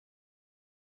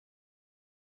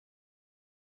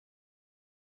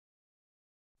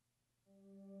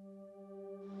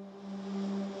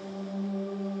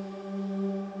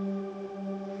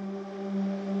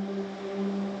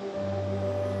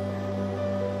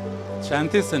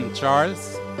Shantis and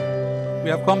Charles, we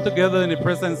have come together in the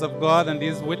presence of God and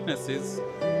these witnesses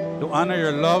to honor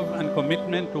your love and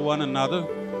commitment to one another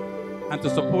and to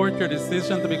support your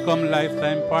decision to become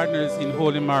lifetime partners in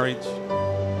holy marriage.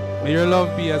 May your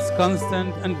love be as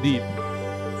constant and deep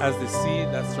as the sea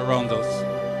that surrounds us.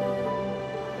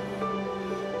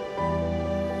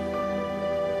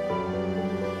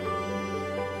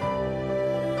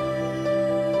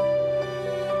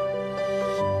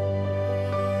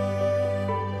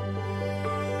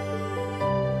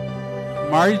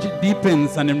 Marriage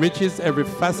deepens and enriches every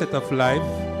facet of life.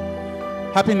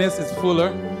 Happiness is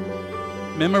fuller.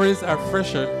 Memories are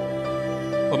fresher.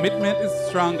 Commitment is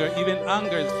stronger. Even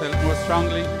anger is felt more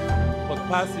strongly, but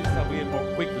passes away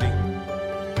more quickly.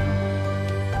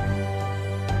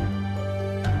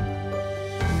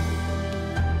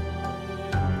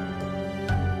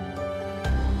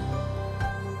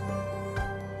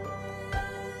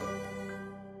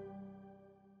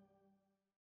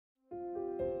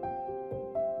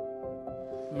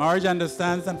 Marriage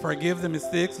understands and forgives the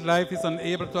mistakes life is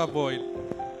unable to avoid.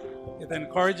 It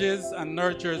encourages and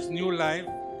nurtures new life,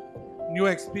 new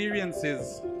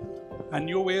experiences, and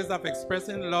new ways of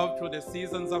expressing love through the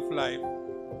seasons of life.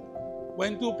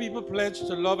 When two people pledge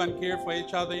to love and care for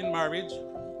each other in marriage,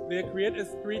 they create a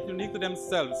spirit unique to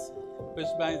themselves, which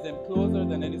binds them closer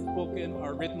than any spoken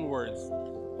or written words.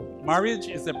 Marriage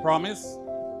is a promise,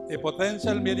 a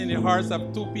potential made in the hearts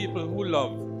of two people who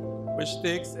love, which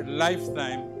takes a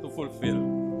lifetime to fulfill.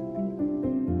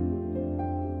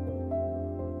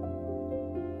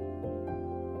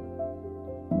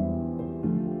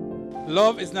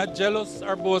 Love is not jealous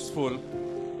or boastful.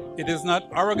 It is not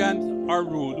arrogant or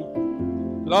rude.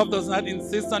 Love does not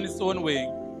insist on its own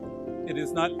way. It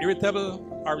is not irritable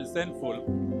or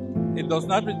resentful. It does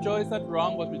not rejoice at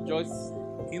wrong, but rejoices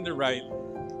in the right.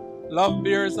 Love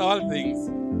bears all things.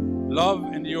 Love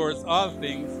endures all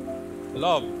things.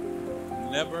 Love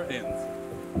never ends.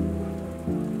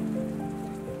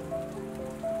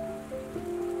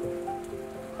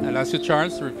 I'll ask you,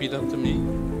 Charles, to repeat after me.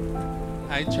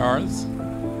 I, Charles.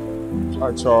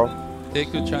 I, Charles.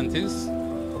 Take you, Shantis.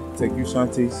 Take you,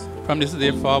 Shantis. From this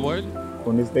day forward.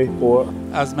 From this day forward.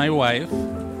 As my wife.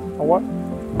 A what?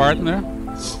 Partner.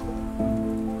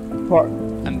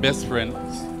 Partner. And best friend.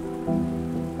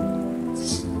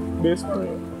 Best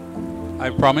friend.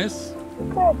 I promise.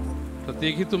 Promise. To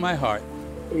take you to my heart.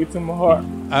 Take it to my heart.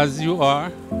 As you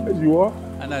are. As you are.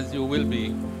 And as you will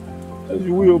be. As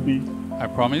you will be. I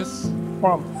promise.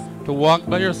 Promise. To walk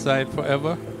by your side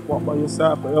forever. Walk by your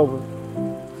side forever.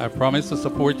 I promise to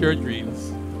support your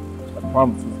dreams. I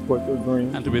promise to support your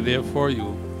dreams. And to be there for you.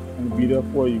 And to be there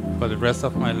for you. For the rest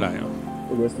of my life.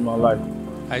 For the rest of my life.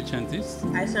 I, Shantis.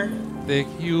 I, Shantis. Take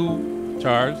you,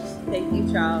 Charles. Take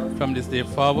you, Charles. From this day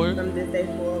forward. From this day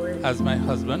forward. As my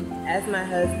husband. As my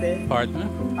husband. Partner.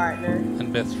 Partner.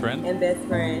 And best friend. And best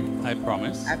friend. I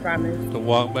promise. I promise. To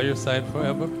walk by your side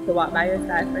forever. To walk by your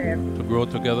side forever. To grow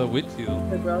together with you.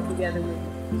 To grow together with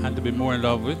you. And to be more in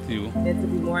love with you. And to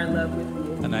be more in love with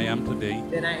you. Than I am today.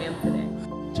 Than I am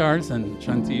today. Charles and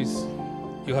Shantis,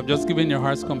 you have just given your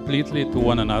hearts completely to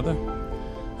one another.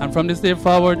 And from this day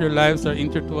forward, your lives are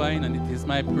intertwined, and it is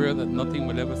my prayer that nothing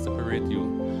will ever separate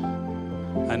you.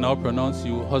 I now pronounce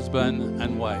you husband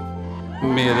and wife.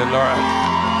 May the Lord.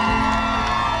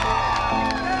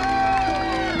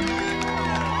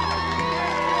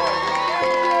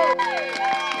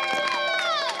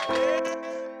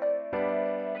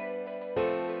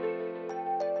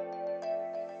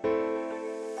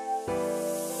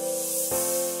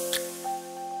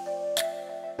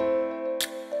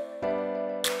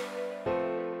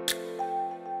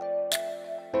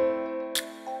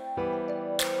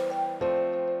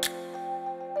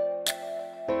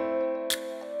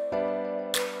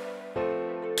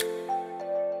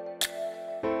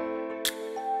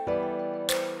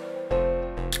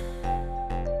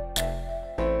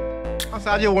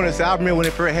 I just want to say, I remember when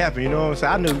it first happened, you know what I'm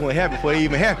saying? I knew it was going to happen before it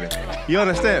even happened. You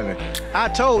understand me? I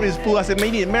told this fool, I said, man,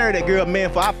 you need to marry that girl, man,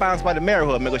 before I find somebody to marry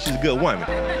her, man, because she's a good woman.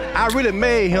 I really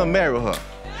made him marry her.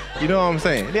 You know what I'm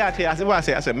saying? Then I tell you, I said, what I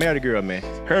said? I said, marry the girl, man.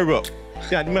 Hurry up.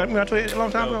 Yeah, I told you that a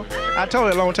long time ago? I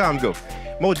told you a long time ago.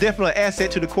 Most definitely an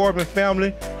asset to the Corbin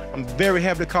family. I'm very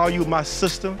happy to call you my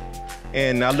sister.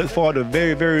 And I look forward to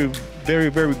very, very, very,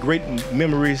 very great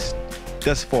memories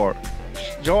thus far.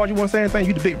 George, you want to say anything?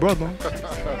 You the big brother.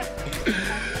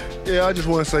 Yeah, I just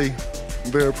want to say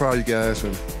I'm very proud of you guys.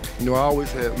 And, you know, I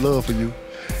always had love for you.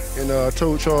 And I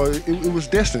told Charles it was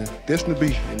destined to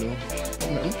be, you know.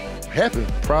 I'm happy,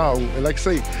 proud. And like I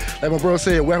say, like my brother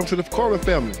said, welcome to the Corbin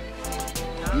family.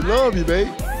 We love you,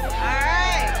 babe.